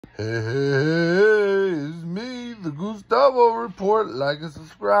Hey, it's me, the Gustavo Report. Like and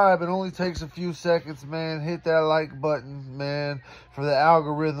subscribe. It only takes a few seconds, man. Hit that like button, man, for the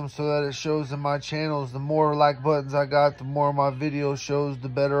algorithm so that it shows in my channels. The more like buttons I got, the more my video shows, the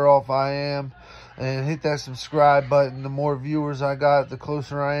better off I am. And hit that subscribe button. The more viewers I got, the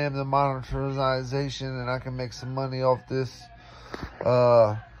closer I am to monetization, and I can make some money off this.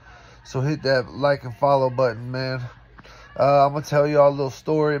 So hit that like and follow button, man. I'm going to tell y'all a little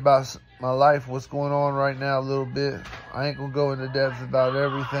story about my life, what's going on right now a little bit. I ain't going to go into depth about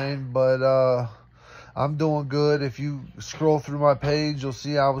everything, but I'm doing good. If you scroll through my page, you'll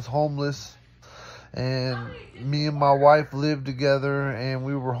see I was homeless. And me and my wife lived together, and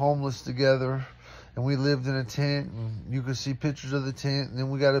we were homeless together. And we lived in a tent, and you can see pictures of the tent. And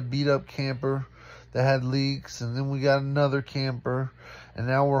then we got a beat-up camper that had leaks, and then we got another camper, and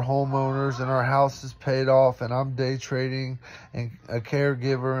now we're homeowners, and our house is paid off, and I'm day trading and a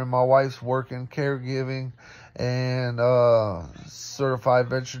caregiver, and my wife's working caregiving and certified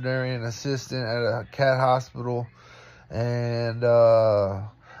veterinarian assistant at a cat hospital, and I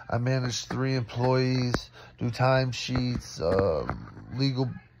manage 3 employees, do timesheets,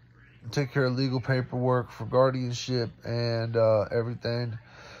 take care of legal paperwork for guardianship and everything,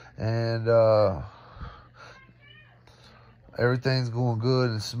 and everything's going good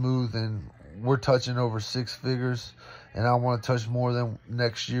and smooth, and we're touching over 6 figures, and I want to touch more than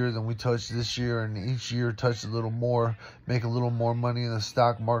next year than we touched this year, and each year touch a little more, make a little more money in the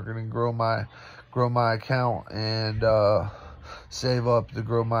stock market, and grow my account, and save up to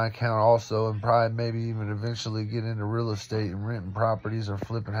grow my account also, and probably maybe even eventually get into real estate and renting properties or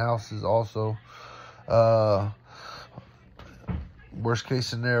flipping houses also. Worst case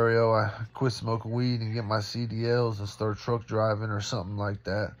scenario, I quit smoking weed and get my CDLs and start truck driving or something like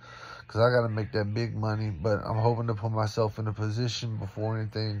that, because I got to make that big money. But I'm hoping to put myself in a position before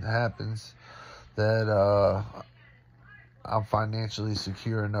anything happens that I'm financially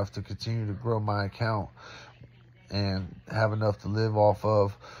secure enough to continue to grow my account and have enough to live off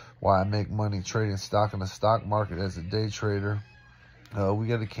of while I make money trading stock in the stock market as a day trader. We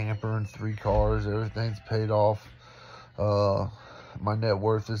got a camper and 3 cars. Everything's paid off. My net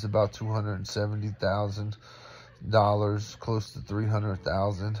worth is about $270,000, close to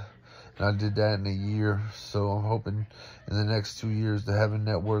 $300,000, and I did that in a year. So I'm hoping in the next 2 years to have a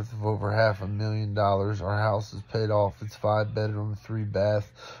net worth of over $500,000. Our house is paid off. It's 5 bedroom, 3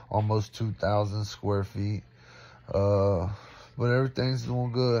 bath, almost 2,000 square feet. But everything's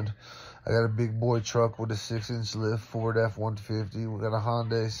doing good. I got a big boy truck with a 6-inch lift, Ford F-150. We got a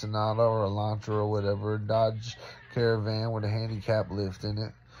Hyundai Sonata or Elantra or whatever, a Dodge Caravan with a handicap lift in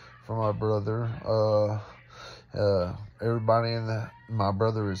it for my brother. Everybody my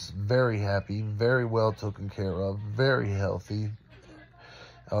brother is very happy, very well taken care of, very healthy,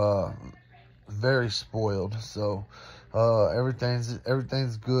 very spoiled. So everything's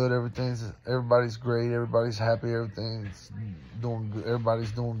good. Everybody's great. Everybody's happy. Everything's doing good.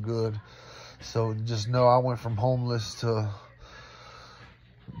 Everybody's doing good. So just know I went from homeless to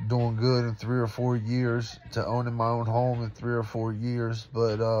doing good in 3 or 4 years to owning my own home in 3 or 4 years.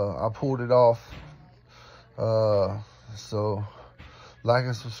 But I pulled it off. So like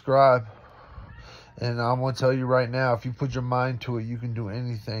and subscribe. And I'm going to tell you right now, if you put your mind to it, you can do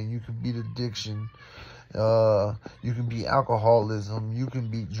anything. You can beat addiction. You can beat alcoholism. You can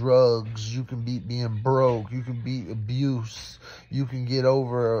beat drugs. You can beat being broke. You can beat abuse. You can get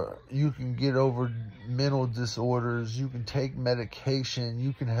over mental disorders. You can take medication.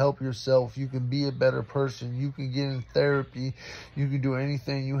 You can help yourself. You can be a better person. You can get in therapy. You can do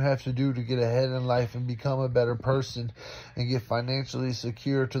anything you have to do to get ahead in life and become a better person and get financially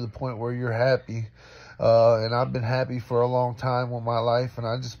secure to the point where you're happy. And I've been happy for a long time with my life, and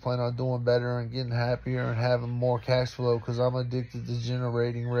I just plan on doing better and getting happier and having more cash flow, because I'm addicted to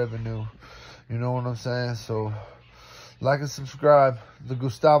generating revenue. You know what I'm saying? So like and subscribe. The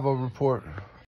Gustavo Report.